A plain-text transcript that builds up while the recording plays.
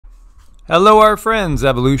Hello, our friends,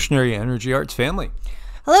 Evolutionary Energy Arts family.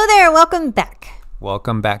 Hello there, welcome back.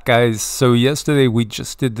 Welcome back, guys. So yesterday we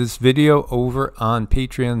just did this video over on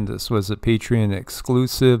Patreon. This was a Patreon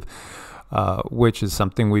exclusive, which is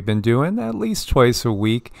something we've been doing at least twice a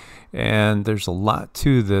week. And there's a lot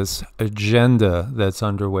to this agenda that's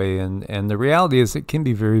underway. And the reality is it can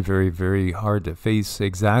be very, very, very hard to face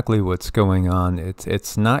exactly what's going on.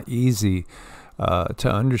 It's not easy to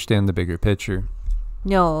understand the bigger picture.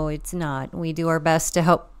 No, it's not. We do our best to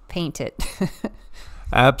help paint it.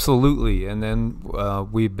 Absolutely. And then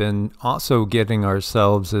we've been also getting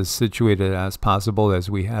ourselves as situated as possible, as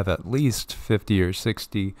we have at least 50 or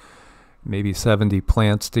 60, maybe 70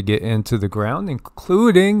 plants to get into the ground,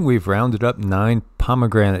 including we've rounded up 9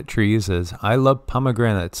 pomegranate trees, as I love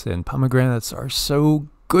pomegranates, and pomegranates are so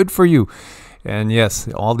good for you. And yes,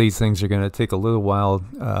 all these things are going to take a little while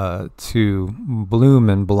to bloom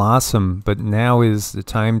and blossom, but now is the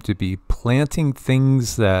time to be planting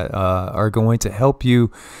things that are going to help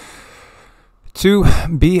you to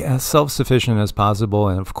be as self-sufficient as possible.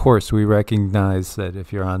 And of course, we recognize that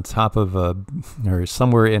if you're on top of or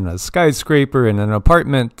somewhere in a skyscraper in an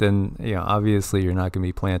apartment, then obviously you're not going to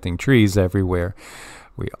be planting trees everywhere.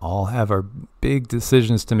 We all have our big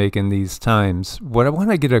decisions to make in these times. What I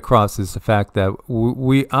want to get across is the fact that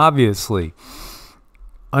we obviously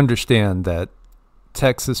understand that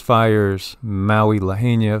Texas fires, Maui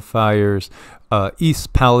Lahaina fires,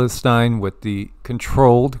 East Palestine with the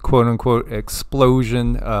controlled quote-unquote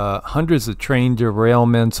explosion, hundreds of train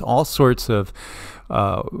derailments, all sorts of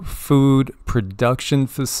food production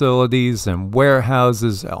facilities and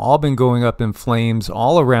warehouses, all been going up in flames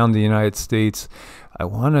all around the United States. I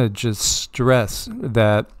want to just stress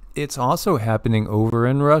that it's also happening over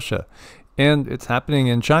in Russia, and it's happening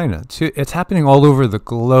in China too. It's happening all over the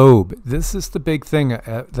globe. This is the big thing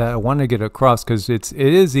that I want to get across, because it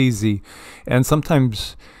is easy, and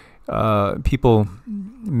sometimes people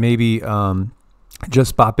maybe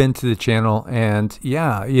just pop into the channel, and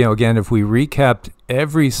again, if we recapped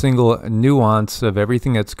every single nuance of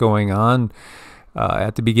everything that's going on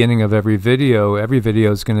at the beginning of every video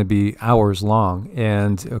is going to be hours long.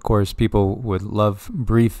 And of course, people would love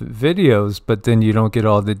brief videos, but then you don't get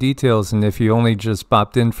all the details. And if you only just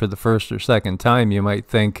popped in for the first or second time, you might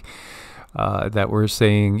think that we're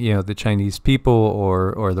saying, the Chinese people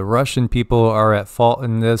or the Russian people are at fault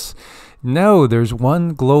in this. No, there's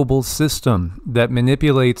one global system that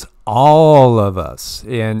manipulates all of us.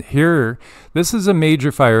 And here, this is a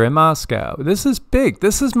major fire in Moscow. This is big.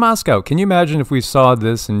 This is Moscow. Can you imagine if we saw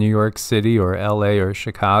this in New York City or LA or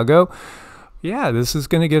Chicago? Yeah, this is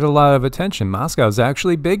going to get a lot of attention. Moscow is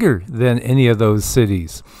actually bigger than any of those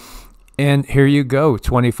cities. And here you go.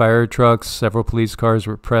 20 fire trucks, several police cars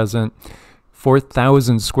were present.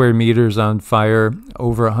 4,000 square meters on fire,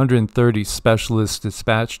 over 130 specialists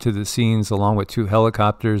dispatched to the scenes, along with 2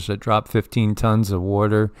 helicopters that dropped 15 tons of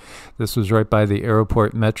water. This was right by the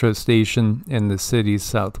airport metro station in the city's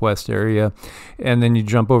southwest area. And then you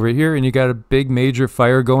jump over here and you got a big major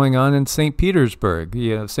fire going on in St. Petersburg.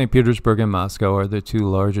 St. Petersburg and Moscow are the 2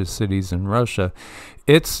 largest cities in Russia.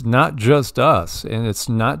 It's not just us, and it's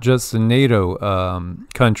not just the NATO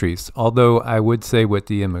countries, although I would say with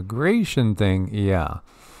the immigration thing,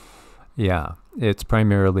 it's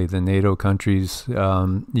primarily the NATO countries,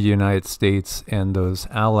 the United States, and those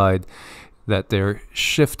allied, that they're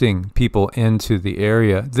shifting people into the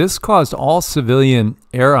area. This caused all civilian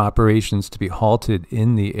air operations to be halted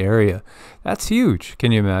in the area. That's huge.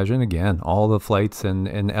 Can you imagine? Again, all the flights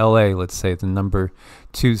in LA, let's say the number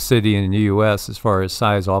 2 city in the US as far as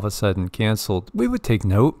size, all of a sudden canceled. We would take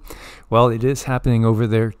note. Well, it is happening over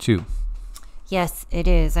there too. Yes, it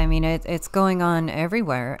is. I mean, it's going on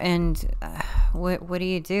everywhere. And what do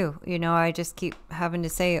you do? I just keep having to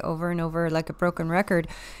say over and over like a broken record,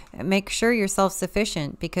 make sure you're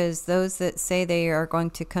self-sufficient, because those that say they are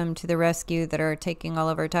going to come to the rescue, that are taking all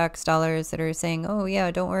of our tax dollars, that are saying, oh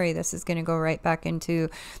yeah, don't worry, this is going to go right back into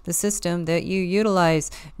the system that you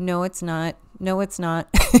utilize. No, it's not. No, it's not.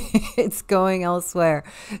 It's going elsewhere.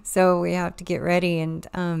 So we have to get ready. And,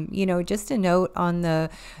 just a note on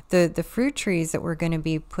the fruit trees that we're going to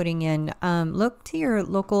be putting in, look to your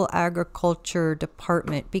local agriculture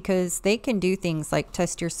department, because they can do things like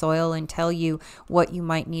test your soil and tell you what you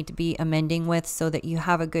might need to be amending with so that you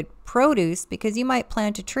have a good produce, because you might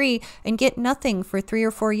plant a tree and get nothing for 3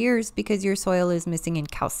 or 4 years because your soil is missing in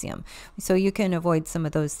calcium. So you can avoid some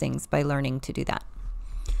of those things by learning to do that.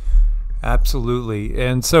 Absolutely.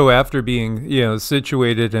 And so after being,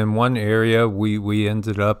 situated in one area, we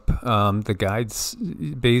ended up, the guides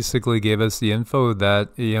basically gave us the info that,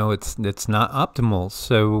 it's not optimal.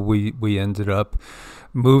 So we ended up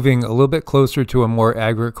moving a little bit closer to a more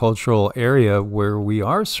agricultural area where we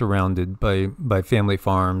are surrounded by family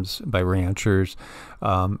farms, by ranchers.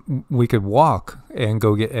 We could walk and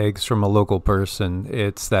go get eggs from a local person.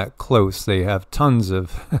 It's that close. They have tons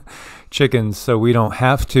of chickens, so we don't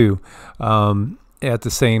have to. At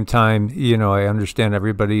the same time, I understand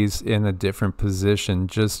everybody's in a different position.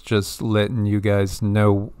 Just letting you guys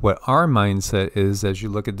know what our mindset is as you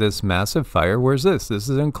look at this massive fire. Where's this? This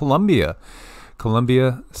is in Colombia,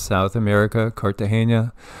 South America,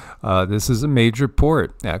 Cartagena. This is a major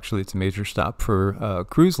port. Actually, it's a major stop for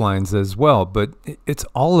cruise lines as well. But it's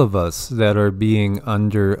all of us that are being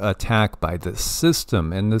under attack by the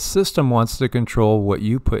system. And the system wants to control what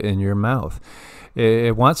you put in your mouth.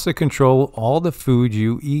 It wants to control all the food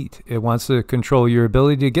you eat. It wants to control your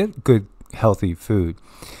ability to get good, healthy food.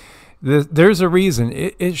 There's a reason.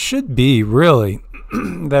 It should be, really,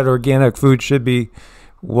 that organic food should be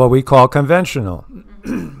what we call conventional.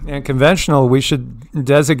 And conventional we should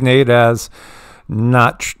designate as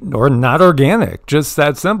not organic. Just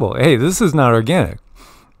that simple. Hey, this is not organic.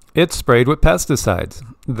 It's sprayed with pesticides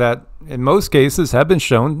that in most cases have been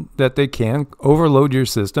shown that they can overload your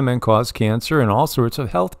system and cause cancer and all sorts of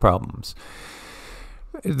health problems.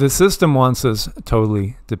 The system wants us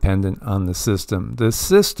totally dependent on the system. The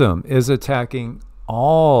system is attacking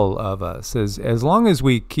all of us. As long as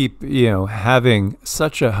we keep, having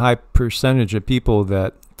such a high percentage of people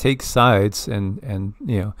that take sides and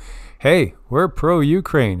hey, we're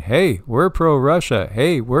pro-Ukraine. Hey, we're pro-Russia.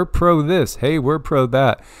 Hey, we're pro this. Hey, we're pro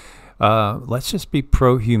that. Let's just be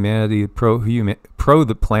pro-humanity, pro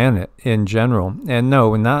the planet in general. And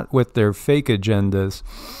no, not with their fake agendas.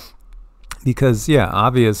 Because,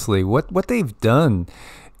 obviously, what they've done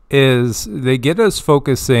is they get us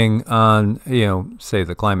focusing on, say,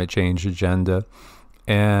 the climate change agenda.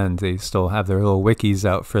 And they still have their little wikis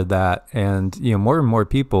out for that. And, more and more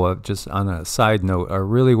people, just on a side note, are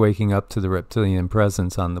really waking up to the reptilian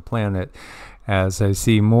presence on the planet. As I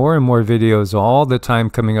see more and more videos all the time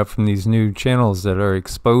coming up from these new channels that are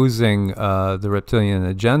exposing the reptilian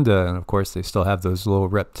agenda. And, of course, they still have those little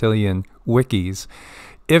reptilian wikis.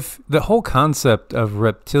 If the whole concept of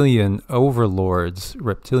reptilian overlords,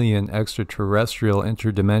 reptilian extraterrestrial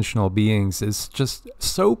interdimensional beings is just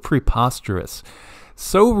so preposterous,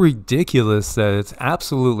 so ridiculous that it's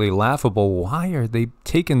absolutely laughable. Why are they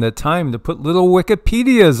taking the time to put little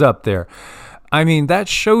Wikipedias up there? I mean, that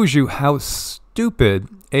shows you how stupid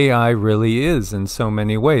AI really is in so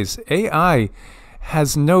many ways. AI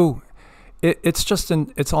has no,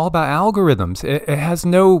 it's all about algorithms. It has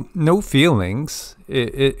no feelings.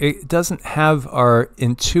 It doesn't have our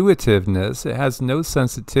intuitiveness. It has no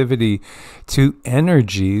sensitivity to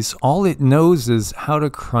energies. All it knows is how to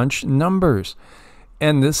crunch numbers.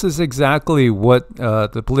 And this is exactly what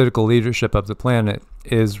the political leadership of the planet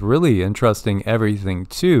is really entrusting everything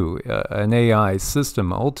to, an AI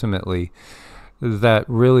system ultimately that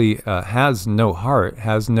really has no heart,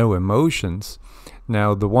 has no emotions.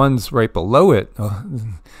 Now, the ones right below it,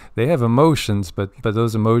 they have emotions, but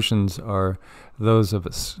those emotions are those of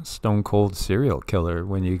a stone-cold serial killer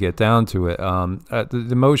when you get down to it. The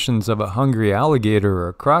emotions of a hungry alligator or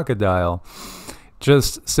a crocodile,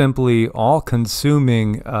 just simply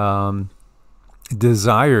all-consuming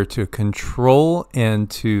desire to control and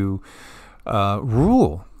to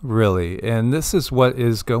rule, really. And this is what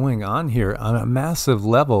is going on here on a massive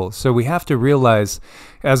level. So we have to realize,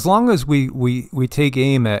 as long as we take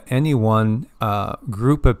aim at any one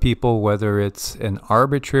group of people, whether it's an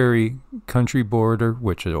arbitrary country border,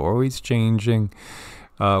 which is always changing,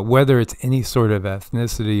 whether it's any sort of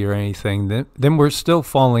ethnicity or anything, then we're still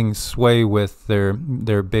falling sway with their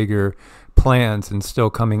bigger plans and still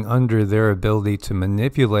coming under their ability to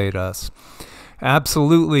manipulate us.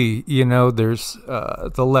 Absolutely, there's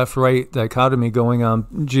the left-right dichotomy going on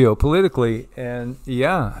geopolitically, and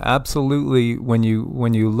absolutely, when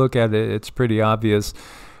you look at it, it's pretty obvious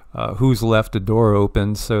who's left a door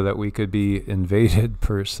open so that we could be invaded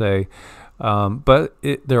per se. But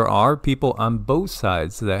there are people on both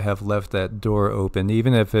sides that have left that door open,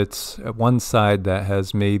 even if it's one side that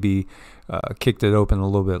has maybe kicked it open a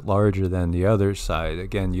little bit larger than the other side.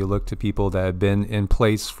 Again, you look to people that have been in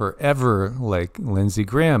place forever, like Lindsey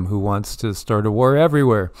Graham, who wants to start a war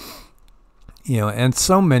everywhere, and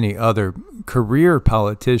so many other career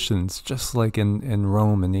politicians, just like in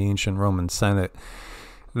Rome, in the ancient Roman Senate.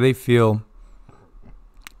 They feel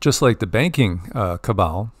just like the banking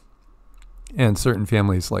cabal and certain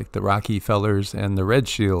families like the Rockefellers and the Red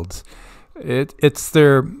Shields. It's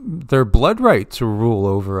their blood right to rule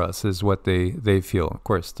over us is what they feel. Of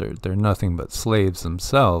course, they're nothing but slaves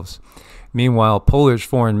themselves. Meanwhile, Polish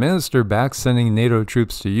foreign minister back sending NATO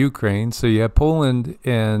troops to Ukraine. So you have Poland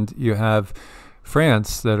and you have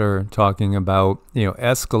France that are talking about,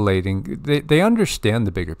 escalating. They understand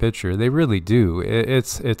the bigger picture. They really do.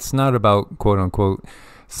 It's not about, quote unquote,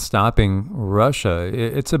 stopping Russia.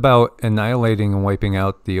 It's about annihilating and wiping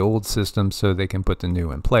out the old system so they can put the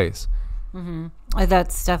new in place. Mm-hmm.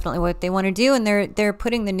 That's definitely what they want to do, and they're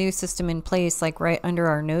putting the new system in place like right under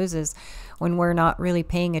our noses when we're not really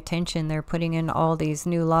paying attention. They're putting in all these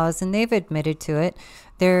new laws, and they've admitted to it.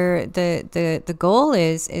 The goal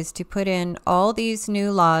is to put in all these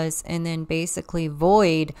new laws and then basically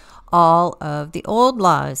void all of the old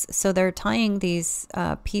laws. So they're tying these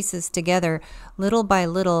pieces together little by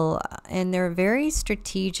little, and they're very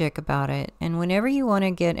strategic about it. And whenever you want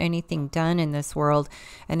to get anything done in this world,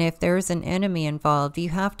 and if there's an enemy involved, you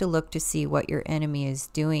have to look to see what your enemy is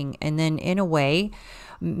doing, and then in a way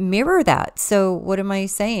mirror that. So what am I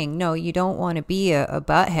saying? No, you don't want to be a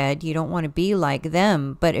butthead. You don't want to be like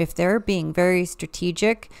them. But if they're being very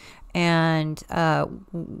strategic and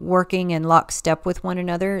working in lockstep with one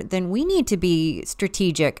another, then we need to be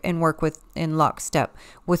strategic and work in lockstep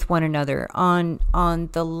with one another on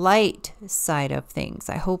the light side of things.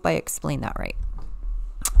 I hope I explained that right.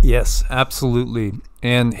 Yes, absolutely.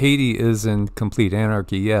 And Haiti is in complete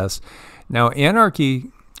anarchy, yes. Now,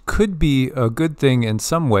 anarchy could be a good thing in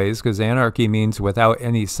some ways, because anarchy means without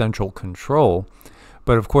any central control.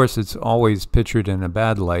 But of course, it's always pictured in a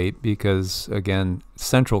bad light because, again,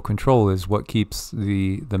 central control is what keeps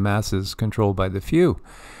the masses controlled by the few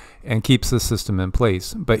and keeps the system in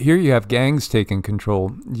place. But here you have gangs taking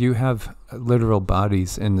control. You have literal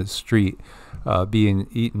bodies in the street being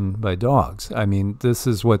eaten by dogs. I mean, this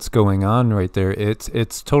is what's going on right there.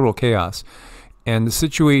 It's total chaos. And the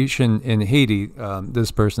situation in Haiti, this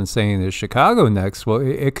person saying is Chicago next. Well,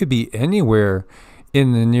 it could be anywhere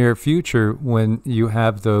in the near future when you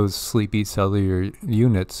have those sleepy cellular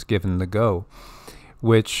units given the go,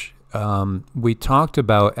 which we talked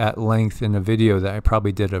about at length in a video that I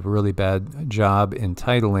probably did a really bad job in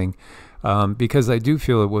titling, because I do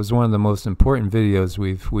feel it was one of the most important videos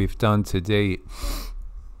we've done to date.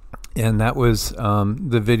 And that was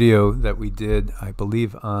the video that we did, I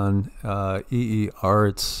believe, on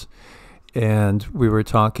EEARTS, and we were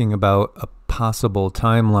talking about a possible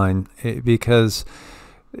timeline, because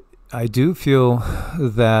I do feel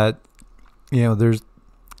that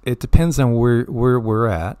it depends on where we're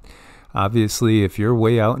at. Obviously, if you're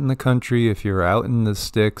way out in the country, if you're out in the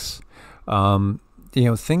sticks,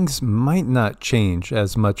 things might not change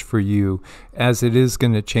as much for you as it is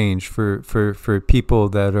going to change for people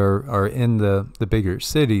that are in the bigger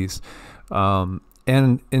cities,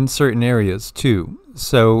 and in certain areas too.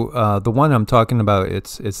 So the one I'm talking about,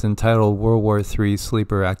 it's entitled World War III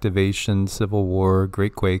Sleeper Activation, Civil War,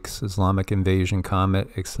 Great Quakes, Islamic Invasion, Comet,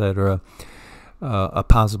 etc. A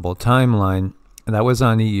possible timeline. And that was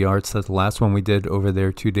on EEARTS. That's the last one we did over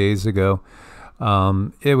there 2 days ago.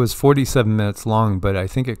 It was 47 minutes long, but I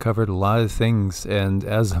think it covered a lot of things. And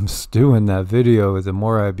as I'm doing that video, the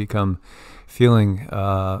more I become feeling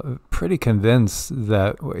pretty convinced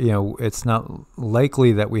that it's not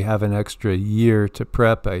likely that we have an extra year to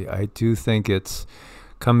prep. I do think it's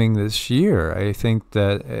coming this year. I think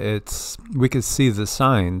that we could see the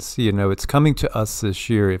signs. It's coming to us this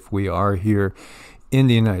year if we are here in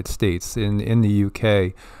the United States, in the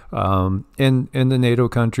UK, in the NATO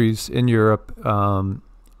countries, in Europe.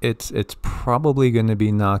 It's probably going to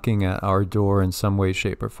be knocking at our door in some way,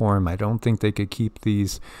 shape, or form. I don't think they could keep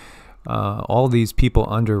all these people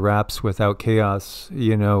under wraps without chaos,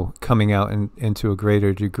 coming out into a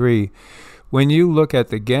greater degree. When you look at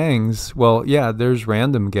the gangs, well, yeah, there's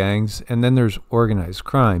random gangs, and then there's organized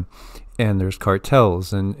crime, and there's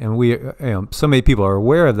cartels, and we, so many people are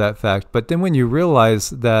aware of that fact. But then when you realize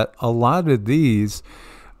that a lot of these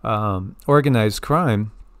organized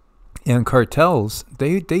crime and cartels,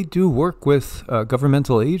 they do work with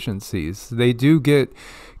governmental agencies. They do get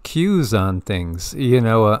cues on things,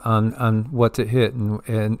 on what to hit,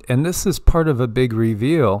 and this is part of a big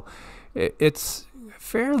reveal. It's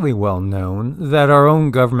fairly well known that our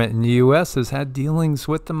own government in the U.S. has had dealings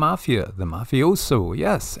with the mafia, the mafioso.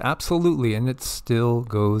 Yes, absolutely, and it still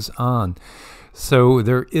goes on. So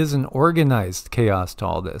there is an organized chaos to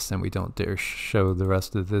all this, and we don't dare show the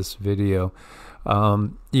rest of this video.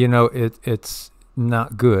 It's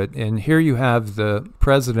not good. And here you have the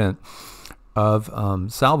president of El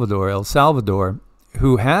Salvador,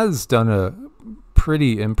 who has done a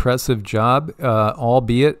pretty impressive job,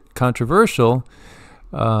 albeit controversial,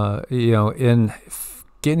 in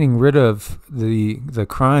getting rid of the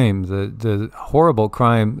crime, the horrible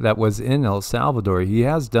crime that was in El Salvador. He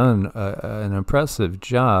has done an impressive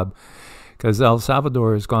job, because El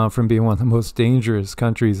Salvador has gone from being one of the most dangerous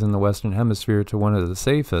countries in the Western Hemisphere to one of the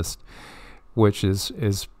safest, which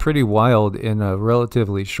is pretty wild in a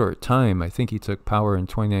relatively short time. I think he took power in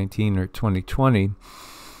 2019 or 2020,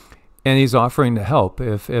 and he's offering to help.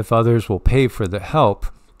 If others will pay for the help,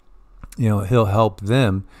 he'll help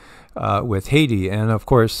them with Haiti. And of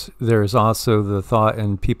course, there's also the thought,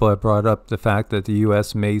 and people have brought up the fact that the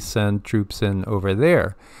U.S. may send troops in over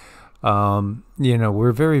there.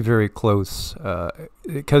 We're very, very close,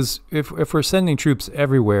 because if we're sending troops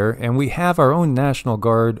everywhere, and we have our own National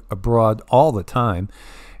Guard abroad all the time,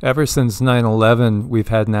 ever since 9/11, we've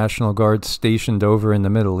had National Guard stationed over in the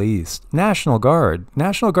Middle East. National Guard's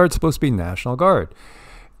supposed to be National Guard.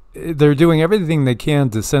 They're doing everything they can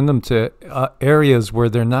to send them to areas where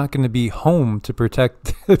they're not going to be home to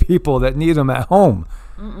protect the people that need them at home.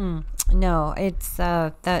 No, it's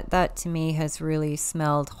that to me has really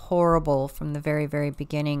smelled horrible from the very, very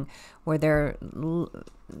beginning, where they're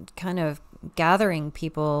kind of gathering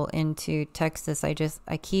people into Texas.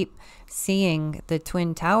 I keep seeing the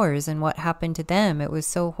Twin Towers and what happened to them. It was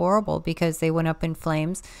so horrible because they went up in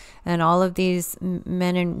flames, and all of these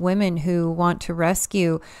men and women who want to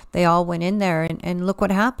rescue, they all went in there, and look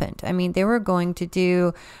what happened. I mean, they were going to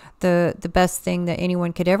do the best thing that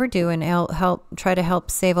anyone could ever do and try to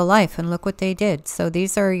help save a life, and look what they did. So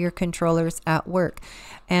these are your controllers at work.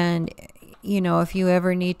 And if you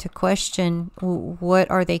ever need to question what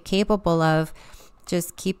are they capable of,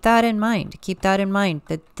 just keep that in mind. Keep that in mind,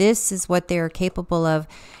 that this is what they are capable of.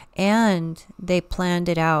 And they planned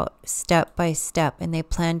it out step by step, and they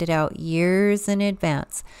planned it out years in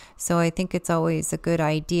advance. So I think it's always a good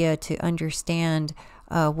idea to understand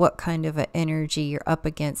what kind of an energy you're up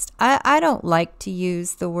against. I don't like to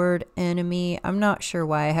use the word enemy. I'm not sure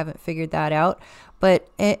why. I haven't figured that out. But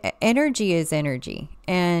energy is energy,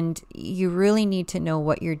 and you really need to know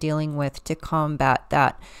what you're dealing with to combat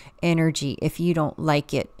that energy. If you don't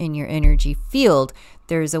like it in your energy field,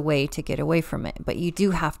 there's a way to get away from it, but you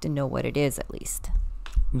do have to know what it is at least.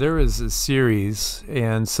 There is a series,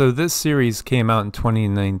 and so this series came out in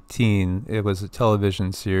 2019. It was a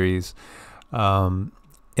television series, and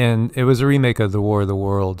it was a remake of The War of the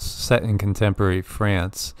Worlds set in contemporary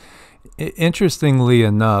France. Interestingly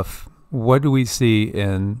enough, what do we see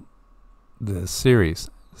in the series?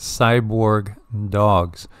 Cyborg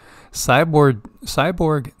dogs.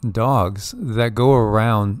 Cyborg dogs that go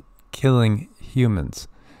around killing humans.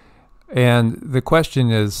 And the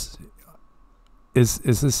question is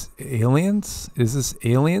this aliens? Is this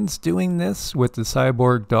aliens doing this with the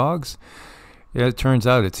cyborg dogs? Yeah, it turns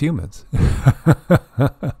out it's humans.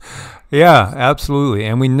 Yeah, absolutely.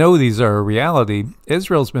 And we know these are a reality.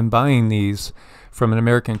 Israel's been buying these from an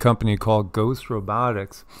American company called Ghost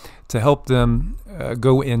Robotics to help them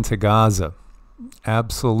go into Gaza.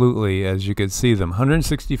 Absolutely, as you could see them,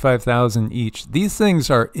 165,000 each. These things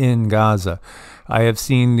are in Gaza. I have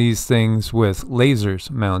seen these things with lasers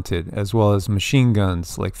mounted, as well as machine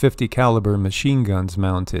guns, like 50 caliber machine guns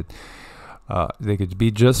mounted. They could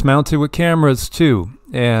be just mounted with cameras too.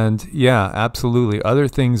 And yeah, absolutely. Other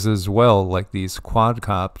things as well, like these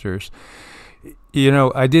quadcopters.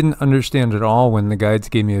 I didn't understand at all when the guides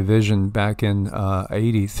gave me a vision back in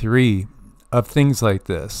 83 of things like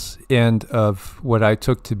this, and of what I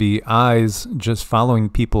took to be eyes just following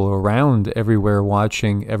people around everywhere,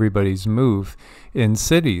 watching everybody's move in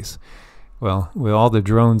cities. Well, with all the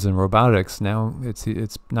drones and robotics now, it's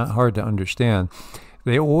not hard to understand.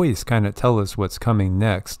 They always kind of tell us what's coming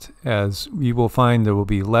next, as you will find there will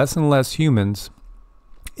be less and less humans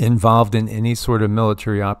involved in any sort of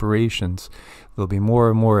military operations. There'll be more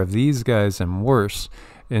and more of these guys, and worse,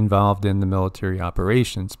 involved in the military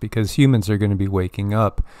operations, because humans are going to be waking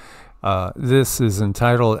up. This is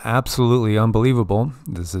entitled Absolutely Unbelievable.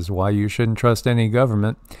 This is why you shouldn't trust any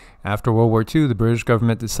government. After World War II, the British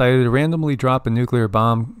government decided to randomly drop a nuclear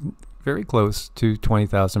bomb very close to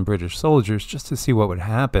 20,000 British soldiers just to see what would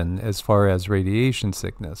happen as far as radiation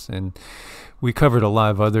sickness. And we covered a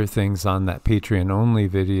lot of other things on that Patreon-only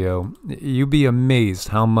video. You'd be amazed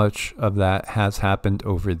how much of that has happened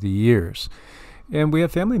over the years. And we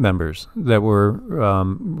have family members that were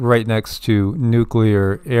right next to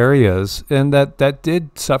nuclear areas, and that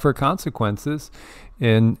did suffer consequences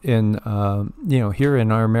in here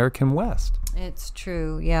in our American West. It's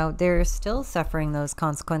true. Yeah, they're still suffering those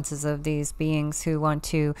consequences of these beings who want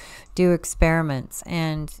to do experiments.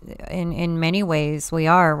 And in many ways,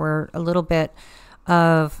 we're a little bit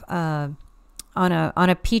of on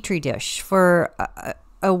a petri dish for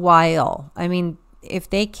a while. I mean, if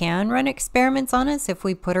they can run experiments on us, if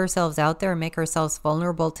we put ourselves out there and make ourselves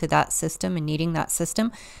vulnerable to that system and needing that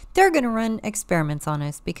system, they're going to run experiments on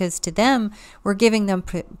us, because to them, we're giving them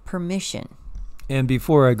permission. And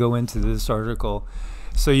before I go into this article,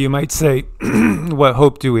 so you might say, what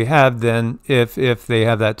hope do we have then if they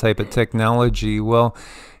have that type of technology? Well,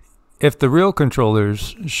 if the real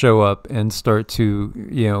controllers show up and start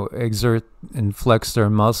to, exert and flex their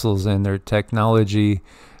muscles and their technology,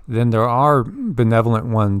 then there are benevolent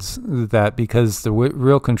ones that, because the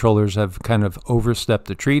real controllers have kind of overstepped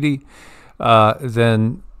the treaty,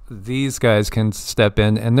 then these guys can step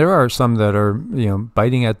in. And there are some that are,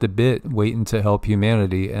 biting at the bit, waiting to help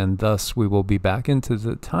humanity. And thus we will be back into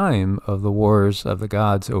the time of the wars of the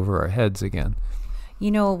gods over our heads again.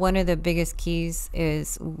 One of the biggest keys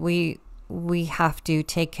is we have to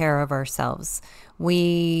take care of ourselves.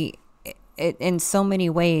 In so many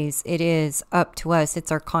ways, it is up to us.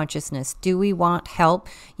 It's our consciousness. Do we want help?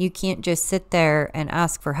 You can't just sit there and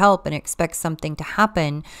ask for help and expect something to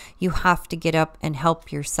happen. You have to get up and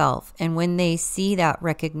help yourself. And when they see that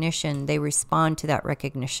recognition, they respond to that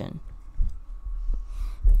recognition.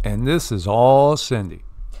 And this is all Cindy.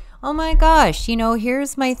 Oh my gosh,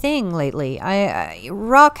 here's my thing lately.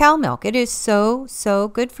 Raw cow milk. It is so, so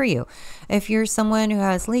good for you. If you're someone who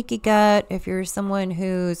has leaky gut, if you're someone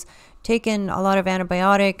who's taken a lot of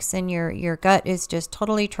antibiotics and your gut is just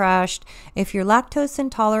totally trashed, if you're lactose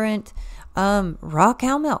intolerant, raw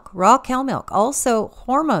cow milk. Also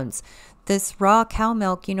hormones. This raw cow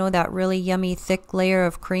milk, that really yummy thick layer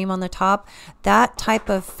of cream on the top, that type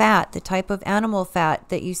of fat, the type of animal fat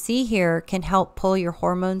that you see here, can help pull your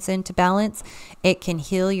hormones into balance. It can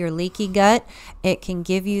heal your leaky gut. It can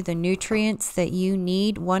give you the nutrients that you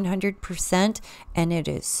need 100%. And it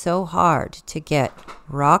is so hard to get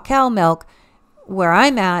raw cow milk where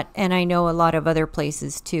I'm at, and I know a lot of other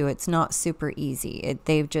places too. It's not super easy.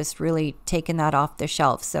 They've just really taken that off the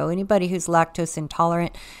shelf. So anybody who's lactose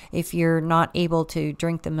intolerant, if you're not able to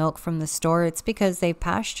drink the milk from the store, it's because they've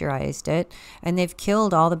pasteurized it and they've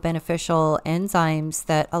killed all the beneficial enzymes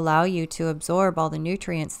that allow you to absorb all the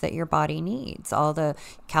nutrients that your body needs, all the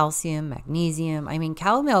calcium, magnesium. I mean,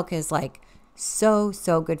 cow milk is like so,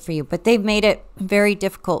 so good for you, but they've made it very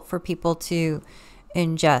difficult for people to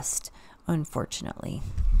ingest, unfortunately.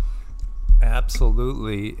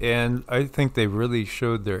 Absolutely. And I think they really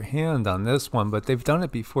showed their hand on this one, but they've done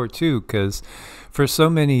it before too, because for so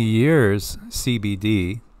many years,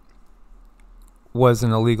 CBD was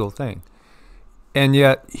an illegal thing. And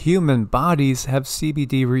yet human bodies have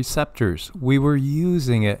CBD receptors. We were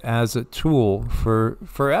using it as a tool for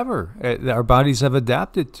forever. Our bodies have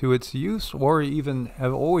adapted to its use, or even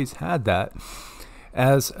have always had that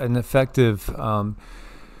as an effective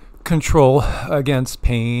control against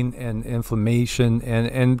pain and inflammation,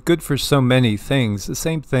 and good for so many things. The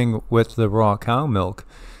same thing with the raw cow milk.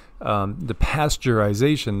 The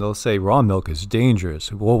pasteurization, they'll say raw milk is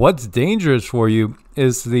dangerous. Well, what's dangerous for you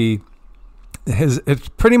is it's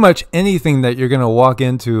pretty much anything that you're going to walk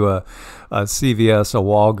into a CVS, a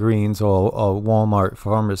Walgreens, or a Walmart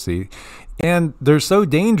pharmacy. And they're so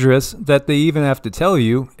dangerous that they even have to tell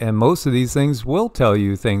you, and most of these things will tell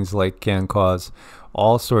you, things like can cause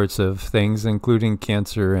all sorts of things, including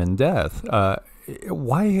cancer and death.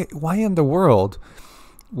 Why in the world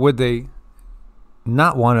would they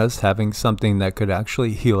not want us having something that could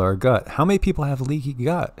actually heal our gut? How many people have leaky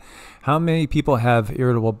gut? How many people have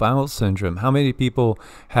irritable bowel syndrome? How many people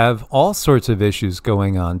have all sorts of issues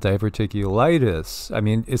going on, diverticulitis? I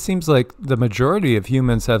mean, it seems like the majority of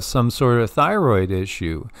humans have some sort of thyroid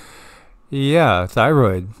issue. Yeah,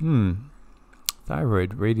 thyroid.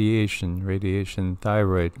 Thyroid, radiation,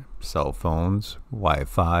 thyroid, cell phones,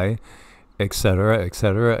 Wi-Fi, etc.,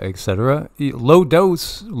 etc., etc. Low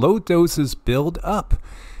doses build up.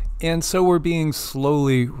 And so we're being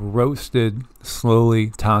slowly roasted, slowly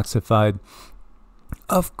toxified.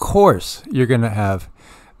 Of course, you're going to have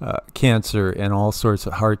cancer and all sorts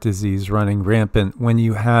of heart disease running rampant when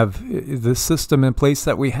you have the system in place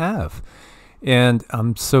that we have. And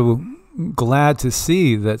I'm so glad to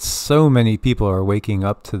see that so many people are waking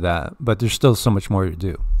up to that, but there's still so much more to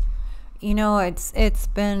do. It's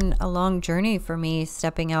been a long journey for me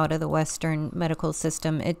stepping out of the Western medical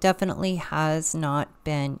system. It definitely has not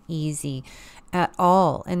been easy at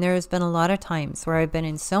all. And there's been a lot of times where I've been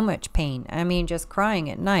in so much pain. I mean, just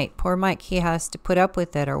crying at night. Poor Mike, he has to put up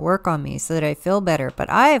with it or work on me so that I feel better. But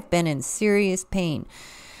I have been in serious pain.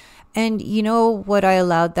 And you know what I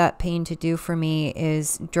allowed that pain to do for me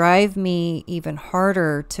is drive me even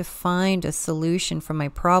harder to find a solution for my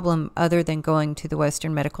problem other than going to the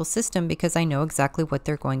Western medical system, because I know exactly what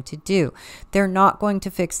they're going to do. They're not going to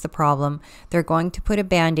fix the problem. They're going to put a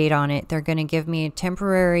Band-Aid on it. They're going to give me a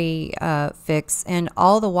temporary fix. And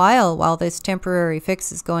all the while this temporary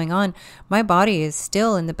fix is going on, my body is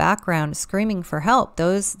still in the background screaming for help.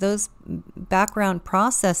 Those background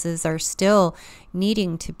processes are still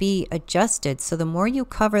needing to be adjusted. So the more you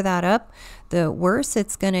cover that up, the worse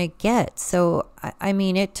it's going to get. So, I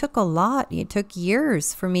mean, it took a lot. It took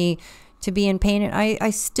years for me to be in pain. And I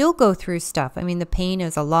still go through stuff. I mean, the pain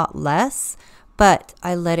is a lot less, but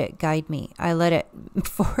I let it guide me. I let it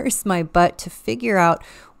force my butt to figure out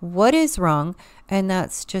what is wrong. And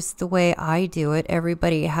that's just the way I do it.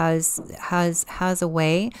 Everybody has a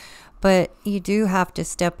way. But you do have to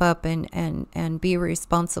step up and be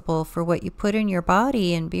responsible for what you put in your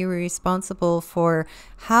body, and be responsible for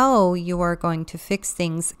how you are going to fix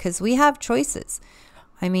things, because we have choices.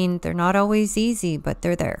 I mean, they're not always easy, but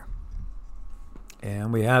they're there.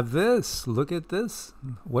 And we have this. Look at this.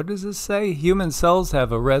 What does this say? Human cells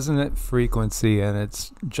have a resonant frequency, and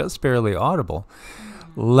it's just barely audible.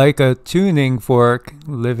 Like a tuning fork,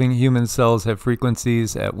 living human cells have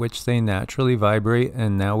frequencies at which they naturally vibrate,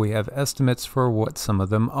 and now we have estimates for what some of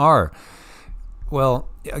them are. Well,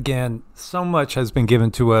 again, so much has been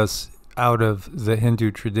given to us out of the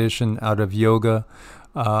Hindu tradition, out of yoga.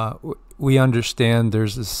 We understand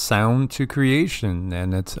there's a sound to creation,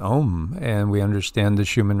 and it's Om, and we understand the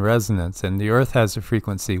Schumann resonance, and the earth has a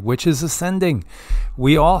frequency, which is ascending.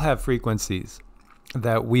 We all have frequencies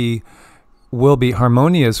that we will be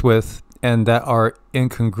harmonious with and that are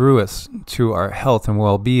incongruous to our health and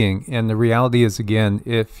well-being. And the reality is, again,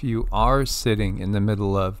 if you are sitting in the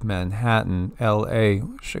middle of Manhattan, LA,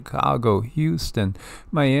 Chicago, Houston,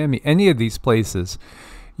 Miami, any of these places,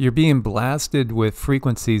 you're being blasted with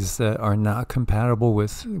frequencies that are not compatible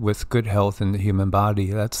with good health in the human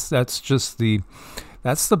body. That's the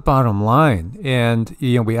bottom line. And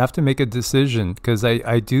we have to make a decision, because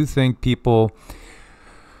I do think people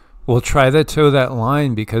we'll try to toe that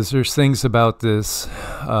line, because there's things about this,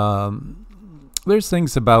 there's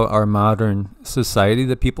things about our modern society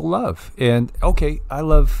that people love. And okay, I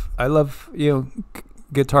love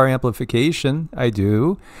guitar amplification. I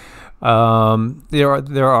do.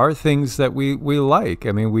 There are things that we like.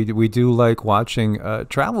 I mean, we do like watching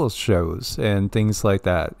travel shows and things like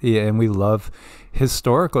that. Yeah, and we love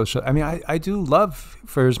historical shows. I mean, I do love,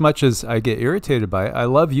 for as much as I get irritated by it, I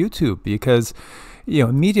love YouTube, because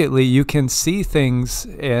immediately you can see things,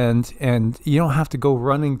 and you don't have to go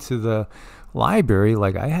running to the library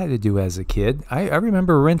like I had to do as a kid. I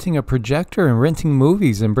remember renting a projector and renting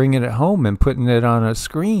movies and bringing it home and putting it on a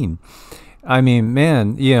screen. I mean,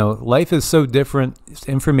 man, life is so different.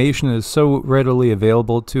 Information is so readily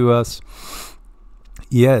available to us.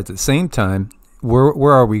 Yeah, at the same time,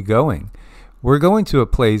 where are we going? We're going to a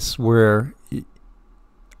place where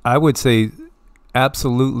I would say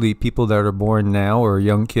absolutely people that are born now, or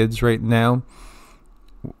young kids right now,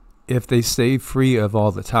 if they stay free of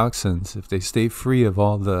all the toxins, if they stay free of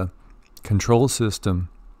all the control system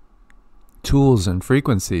tools and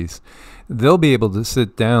frequencies, they'll be able to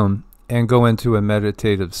sit down and go into a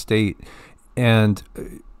meditative state and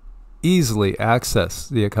easily access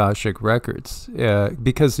the Akashic records,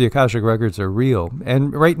 because the Akashic records are real.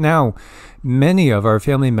 And right now, many of our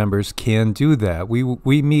family members can do that.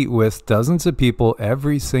 We meet with dozens of people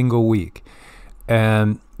every single week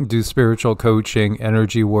and do spiritual coaching,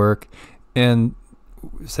 energy work, and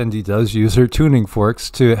Cindy does use her tuning forks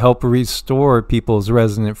to help restore people's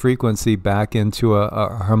resonant frequency back into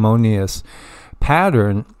a harmonious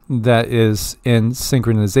pattern that is in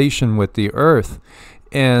synchronization with the earth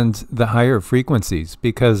and the higher frequencies,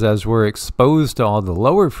 because as we're exposed to all the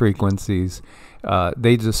lower frequencies,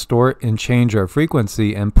 they distort and change our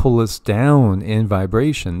frequency and pull us down in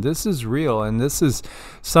vibration. This is real, and this is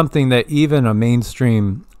something that even a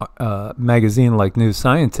mainstream magazine like New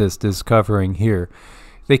Scientist is covering here.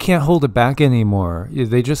 They can't hold it back anymore.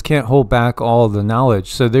 They just can't hold back all the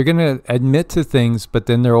knowledge. So they're going to admit to things, but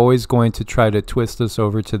then they're always going to try to twist us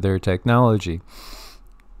over to their technology.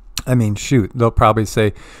 I mean, shoot, they'll probably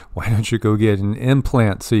say, why don't you go get an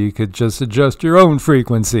implant so you could just adjust your own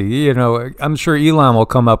frequency? I'm sure Elon will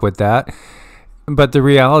come up with that. But the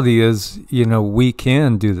reality is, we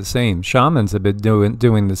can do the same. Shamans have been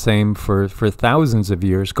doing the same for thousands of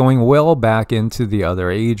years, going well back into the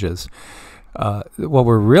other ages. What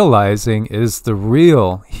we're realizing is the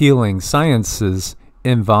real healing sciences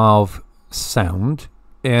involve sound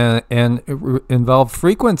and involve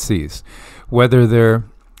frequencies, whether they're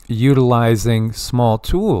utilizing small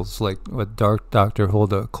tools like what Dr.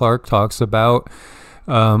 Hulda Clark talks about,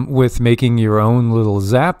 with making your own little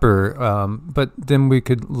zapper. But then we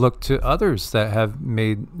could look to others that have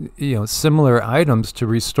made, similar items to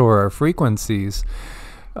restore our frequencies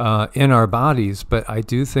in our bodies. But I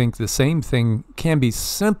do think the same thing can be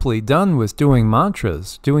simply done with doing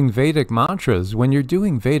mantras, doing Vedic mantras. When you're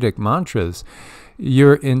doing Vedic mantras,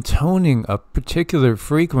 you're intoning a particular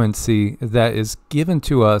frequency that is given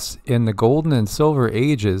to us in the golden and silver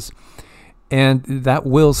ages, and that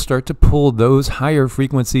will start to pull those higher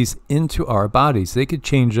frequencies into our bodies. They could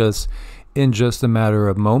change us in just a matter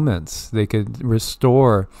of moments. They could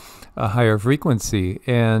restore a higher frequency.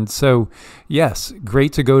 And so, yes,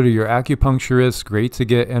 great to go to your acupuncturist, great to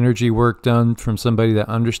get energy work done from somebody that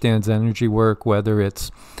understands energy work, whether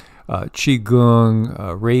it's Qigong,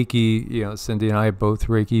 Reiki. Cindy and I are both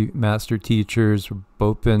Reiki master teachers. We've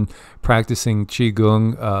both been practicing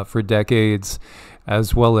Qigong for decades,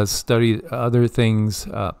 as well as studied other things,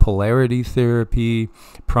 polarity therapy,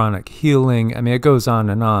 pranic healing. I mean, it goes on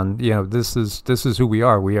and on. This is who we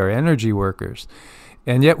are. We are energy workers.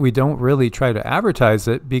 And yet we don't really try to advertise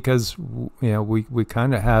it because, we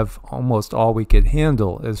kind of have almost all we could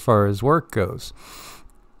handle as far as work goes.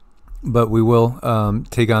 But we will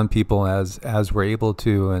take on people as we're able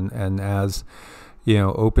to, and as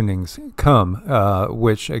openings come,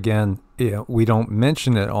 which again, we don't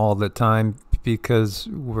mention it all the time because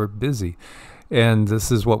we're busy. And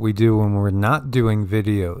this is what we do when we're not doing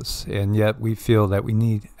videos, and yet we feel that we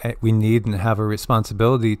need and have a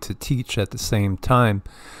responsibility to teach at the same time.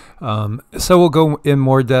 So we'll go in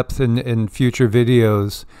more depth in future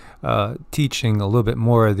videos, teaching a little bit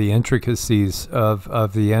more of the intricacies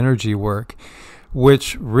of the energy work,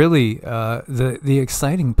 which really the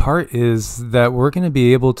exciting part is that we're going to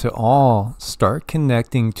be able to all start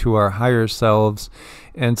connecting to our higher selves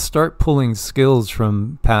and start pulling skills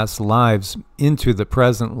from past lives into the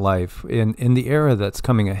present life in the era that's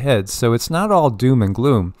coming ahead. So it's not all doom and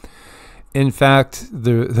gloom. In fact,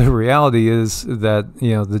 the reality is that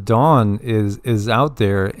the dawn is out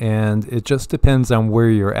there, and it just depends on where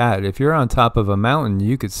you're at. If you're on top of a mountain,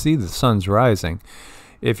 you could see the sun's rising.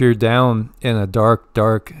 If you're down in a dark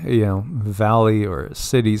valley or a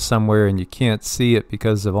city somewhere and you can't see it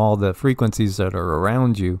because of all the frequencies that are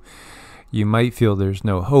around you, you might feel there's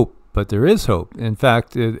no hope. But there is hope. In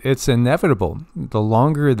fact, it's inevitable. The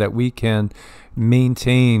longer that we can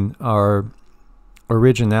maintain our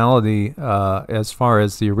originality, as far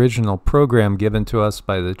as the original program given to us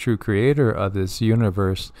by the true creator of this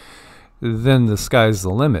universe, then the sky's the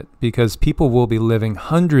limit, because people will be living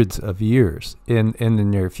hundreds of years in the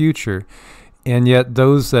near future. And yet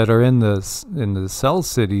those that are in the cell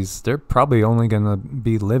cities, they're probably only going to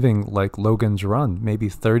be living like Logan's Run, maybe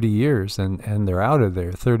 30 years, and they're out of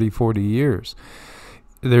there, 30, 40 years.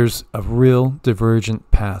 There's a real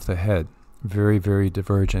divergent path ahead. Very, very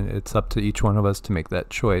divergent. It's up to each one of us to make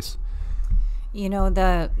that choice.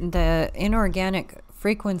 The inorganic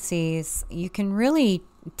frequencies, you can really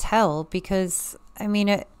tell, because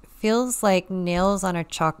it feels like nails on a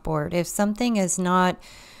chalkboard. If something is not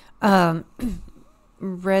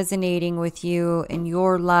resonating with you in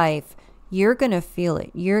your life, you're going to feel it.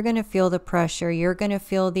 You're going to feel the pressure. You're going to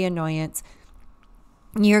feel the annoyance.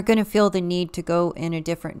 You're going to feel the need to go in a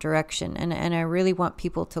different direction. And I really want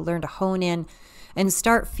people to learn to hone in and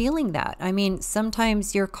start feeling that.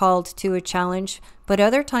 Sometimes you're called to a challenge, but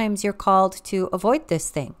other times you're called to avoid this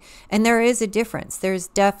thing. And there is a difference. There's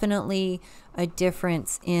definitely a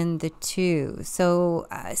difference in the two. So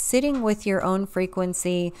sitting with your own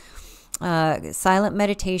frequency, silent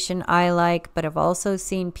meditation I like, but I've also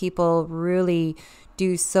seen people really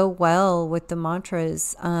do so well with the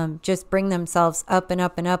mantras, just bring themselves up and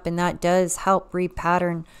up and up, and that does help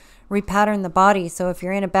repattern the body. So if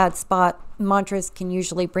you're in a bad spot, mantras can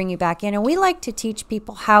usually bring you back in. And we like to teach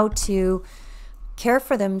people how to care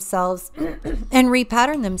for themselves and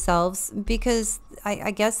repattern themselves, because I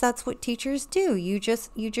guess that's what teachers do. You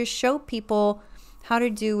just show people how to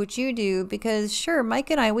do what you do, because sure, Mike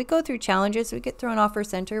and I, we go through challenges, we get thrown off our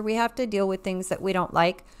center, we have to deal with things that we don't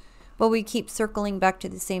like, but we keep circling back to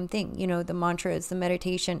the same thing, the mantras, the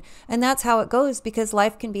meditation. And that's how it goes, because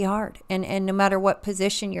life can be hard. And no matter what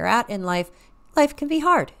position you're at in life, life can be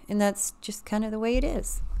hard. And that's just kind of the way it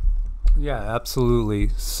is. Yeah, absolutely.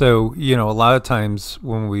 So, a lot of times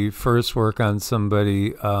when we first work on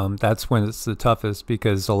somebody, that's when it's the toughest,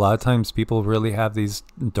 because a lot of times people really have these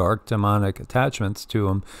dark demonic attachments to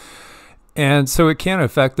them. And so it can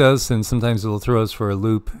affect us, and sometimes it'll throw us for a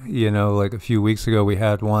loop. Like a few weeks ago, we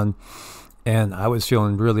had one, And I was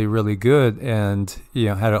feeling really, really good, and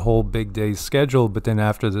had a whole big day scheduled. But then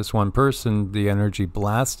after this one person, the energy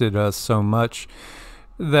blasted us so much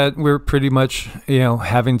that we're pretty much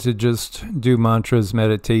having to just do mantras,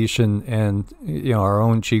 meditation, and our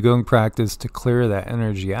own Qigong practice to clear that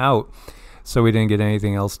energy out, so we didn't get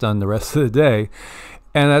anything else done the rest of the day.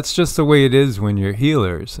 And that's just the way it is when you're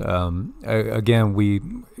healers. Again, we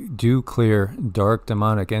do clear dark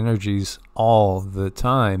demonic energies all the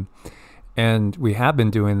time. And we have been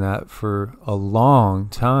doing that for a long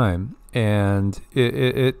time. And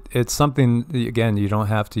it's something, again, you don't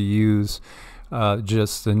have to use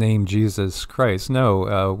just the name Jesus Christ.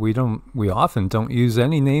 No, we often don't use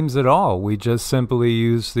any names at all. We just simply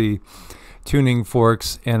use the tuning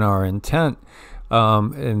forks and our intent.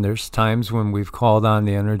 And there's times when we've called on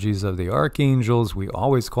the energies of the archangels. We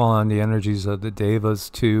always call on the energies of the devas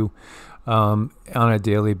too. On a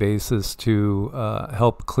daily basis to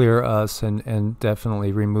help clear us and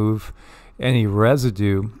definitely remove any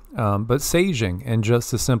residue. But saging and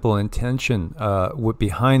just a simple intention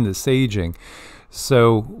behind the saging.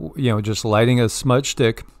 So, just lighting a smudge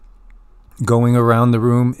stick, going around the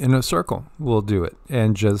room in a circle will do it.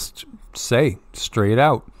 And just say straight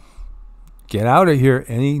out, get out of here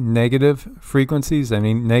any negative frequencies,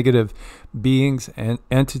 any negative beings and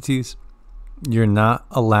entities. You're not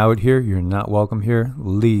allowed here. You're not welcome here.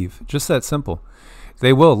 Leave. Just that simple.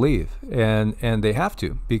 They will leave, and they have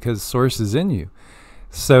to, because source is in you.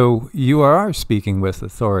 So you are speaking with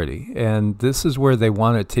authority, and this is where they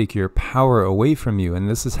want to take your power away from you, and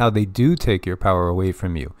this is how they do take your power away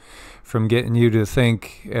from you, from getting you to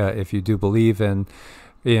think, if you do believe in,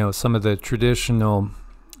 some of the traditional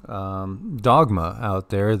dogma out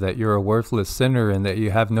there, that you're a worthless sinner and that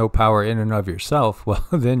you have no power in and of yourself. Well,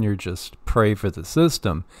 then you're just prey for the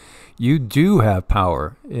system. You do have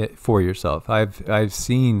power for yourself. I've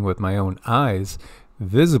seen with my own eyes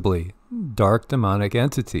visibly dark demonic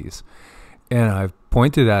entities, and I've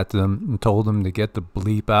pointed at them and told them to get the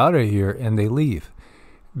bleep out of here, and they leave,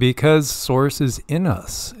 because source is in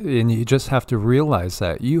us. And you just have to realize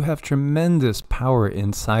that you have tremendous power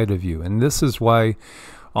inside of you. And this is why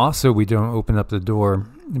also we don't open up the door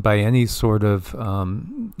by any sort of,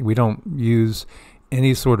 we don't use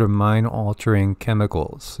any sort of mind-altering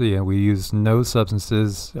chemicals. We use no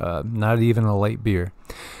substances, not even a light beer.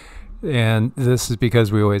 And this is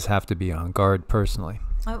because we always have to be on guard personally.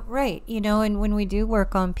 Right. And when we do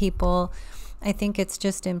work on people, I think it's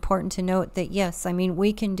just important to note that, yes,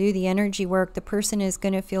 we can do the energy work. The person is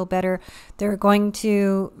going to feel better. They're going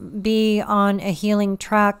to be on a healing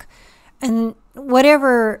track. And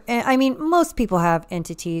whatever, most people have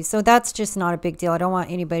entities, so that's just not a big deal. I don't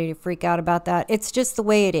want anybody to freak out about that. It's just the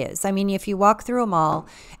way it is. If you walk through a mall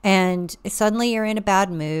and suddenly you're in a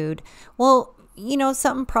bad mood, well,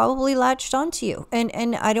 something probably latched onto you.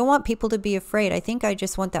 And I don't want people to be afraid. I think I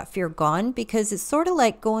just want that fear gone, because it's sort of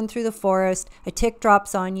like going through the forest. A tick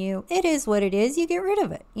drops on you. It is what it is. You get rid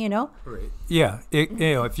of it, Right. Yeah.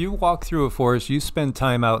 If you walk through a forest, you spend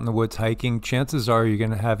time out in the woods hiking, chances are you're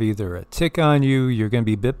going to have either a tick on you, you're going to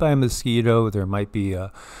be bit by a mosquito, there might be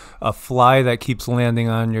a fly that keeps landing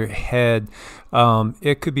on your head.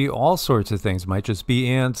 It could be all sorts of things. It might just be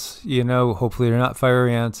ants, hopefully they're not fire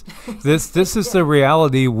ants. This is the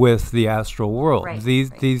reality with the astral world. Right,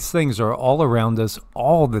 these things are all around us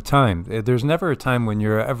all the time. There's never a time when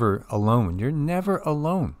you're ever alone. You're never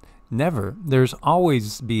alone. Never. There's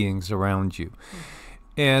always beings around you.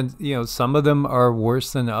 And, some of them are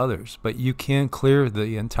worse than others, but you can't clear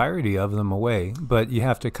the entirety of them away. But you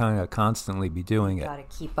have to kind of constantly be doing it. You got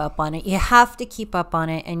to keep up on it. You have to keep up on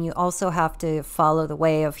it. And you also have to follow the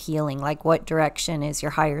way of healing. Like, what direction is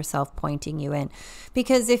your higher self pointing you in?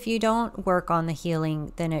 Because if you don't work on the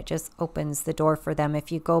healing, then it just opens the door for them. If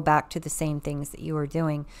you go back to the same things that you were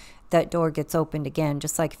doing, that door gets opened again.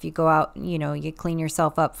 Just like if you go out, you clean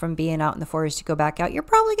yourself up from being out in the forest, you go back out, you're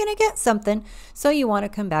probably going to get something. So you want to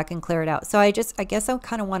come back and clear it out. So I guess I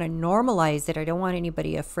kind of want to normalize it. I don't want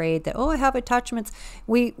anybody afraid that, I have attachments.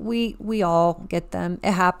 We all get them.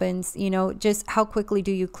 It happens. Just how quickly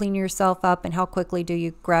do you clean yourself up and how quickly do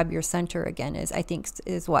you grab your center again I think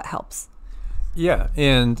is what helps. Yeah,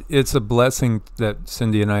 and it's a blessing that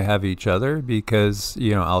Cindy and I have each other, because,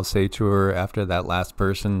 I'll say to her after that last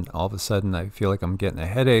person, all of a sudden I feel like I'm getting a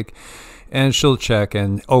headache, and she'll check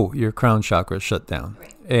and, your crown chakra shut down.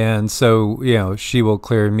 Right. And so, she will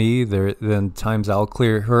clear me, then times I'll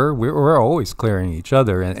clear her. We're always clearing each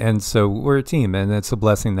other, and so we're a team, and it's a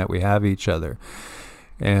blessing that we have each other.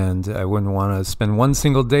 And I wouldn't want to spend one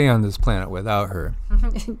single day on this planet without her.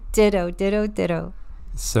 Ditto, ditto, ditto.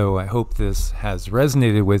 So I hope this has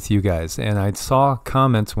resonated with you guys. And I saw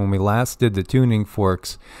comments when we last did the tuning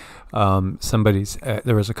forks.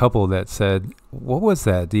 There was a couple that said, "What was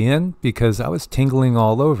that, Deanne?" Because I was tingling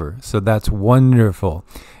all over. So that's wonderful.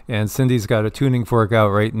 And Cindy's got a tuning fork out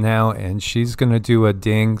right now, and she's going to do a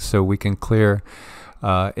ding so we can clear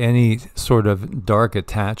any sort of dark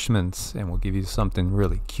attachments, and we'll give you something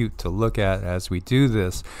really cute to look at as we do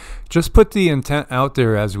this. Just put the intent out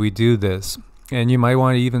there as we do this. And you might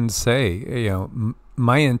want to even say,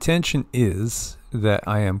 my intention is that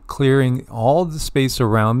I am clearing all the space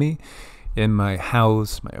around me in my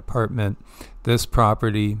house, my apartment, this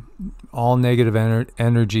property. All negative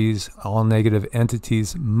energies, all negative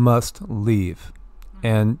entities must leave,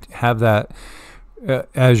 and have that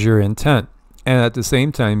as your intent. And at the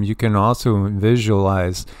same time, you can also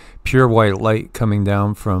visualize pure white light coming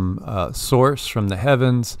down from source, from the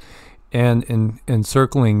heavens, and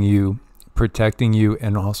encircling you, protecting you,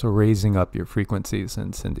 and also raising up your frequencies.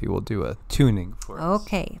 And Cindy will do a tuning for us.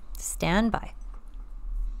 Okay, stand by.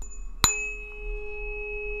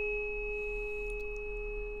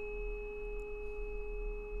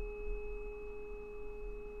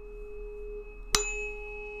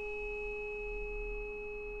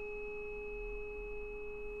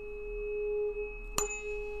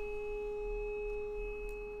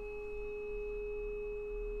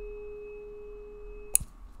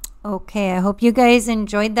 Okay, I hope you guys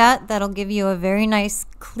enjoyed that. That'll give you a very nice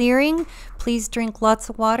clearing. Please drink lots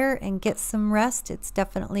of water and get some rest. It's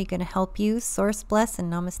definitely going to help you. Source bless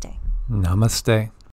and namaste. Namaste.